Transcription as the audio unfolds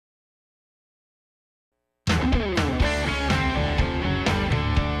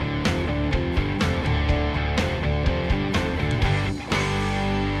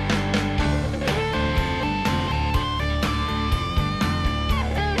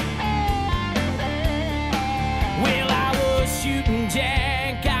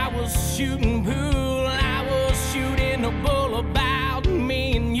shooting pool. I was shooting a bull about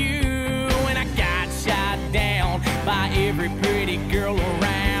me and you, and I got shot down by every pretty girl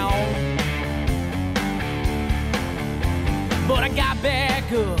around. But I got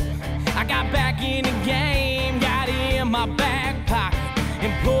back up, I got back in the game, got in my back pocket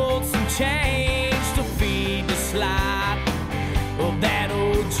and pulled some change to feed the slide of that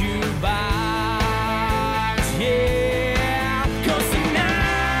old jukebox, yeah. 'Cause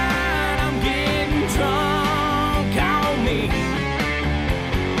tonight I'm getting drunk on me,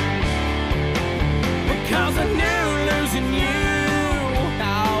 because I knew losing you,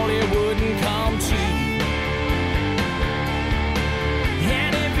 oh, it wouldn't come cheap.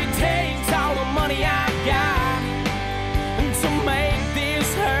 And if it takes all the money I've got to make this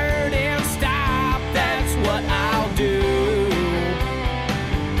hurt and stop, that's what I'll do.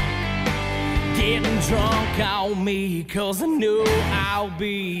 Getting drunk on me, 'cause I know I'll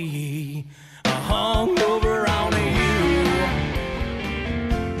be hungover on you.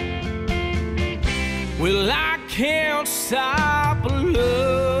 Well, I can't stop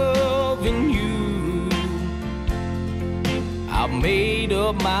loving you. I've made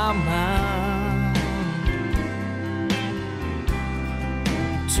up my mind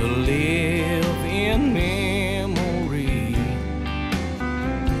to live in memory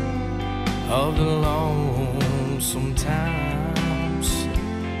of the lonesome times,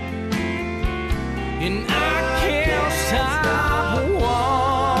 and I can't stop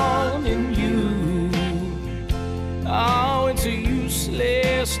wanting you. Oh, it's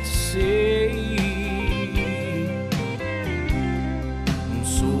useless to say, and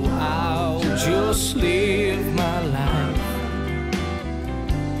so I'll just live my life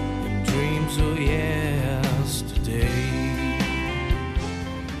in dreams of yesterday.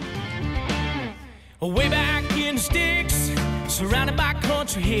 Way back in the sticks, surrounded by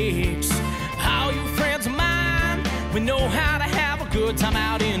country hicks, all you friends of mine, we know how to have a good time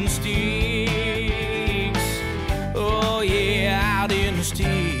out in the sticks. Oh yeah, out in the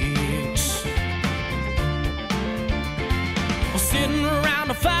sticks. We're sitting around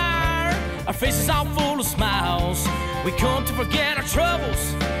the fire, our faces all full of smiles. We come to forget our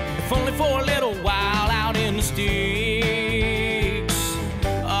troubles, if only for a little while, out in the sticks.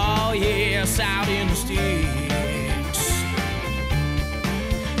 Oh yes, out in the sticks.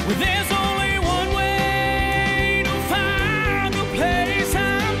 Well, there's only one way to find the place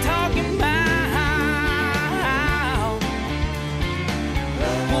I'm talking about.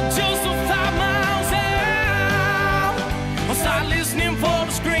 Well, just 5 miles out, I'll start listening for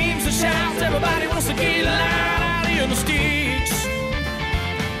the screams and shouts. Everybody wants to get loud out in the sticks.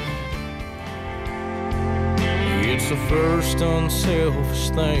 It's the first unselfish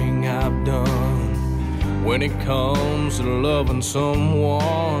thing I've done. When it comes to loving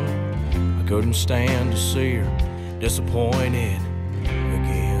someone, I couldn't stand to see her disappointed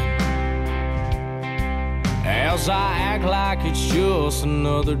again. As I act like it's just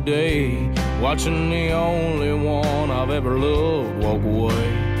another day, watching the only one I've ever loved walk away,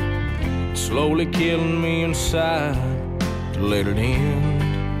 it's slowly killing me inside to let it end.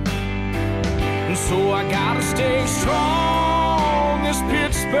 And so I gotta stay strong. This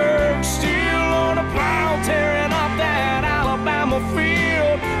Pittsburgh still on a plow, tearing up that Alabama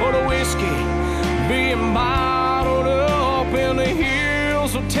field, or the whiskey being bottled up in the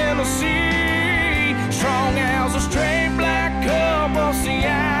hills of Tennessee. Strong as a straight black cup of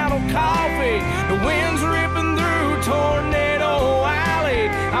Seattle coffee. The wind's ripping through Tornado Alley.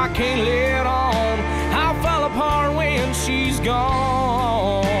 I can't let on, I fell apart when she's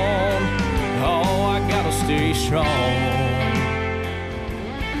gone. Oh, I gotta stay strong.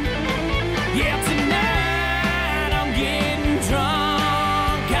 Yeah, tonight I'm getting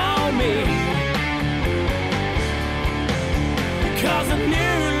drunk on me, 'cause I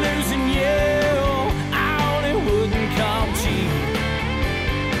knew losing you, oh, it wouldn't come cheap.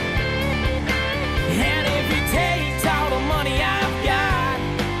 And if it takes all the money I've got,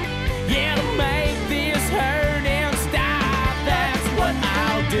 yeah, to make this hurt and stop, that's what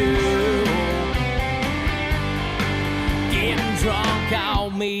I'll do. Getting drunk on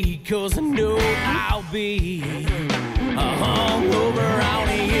me, 'cause I know I'll be hungover on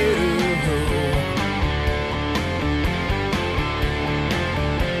you.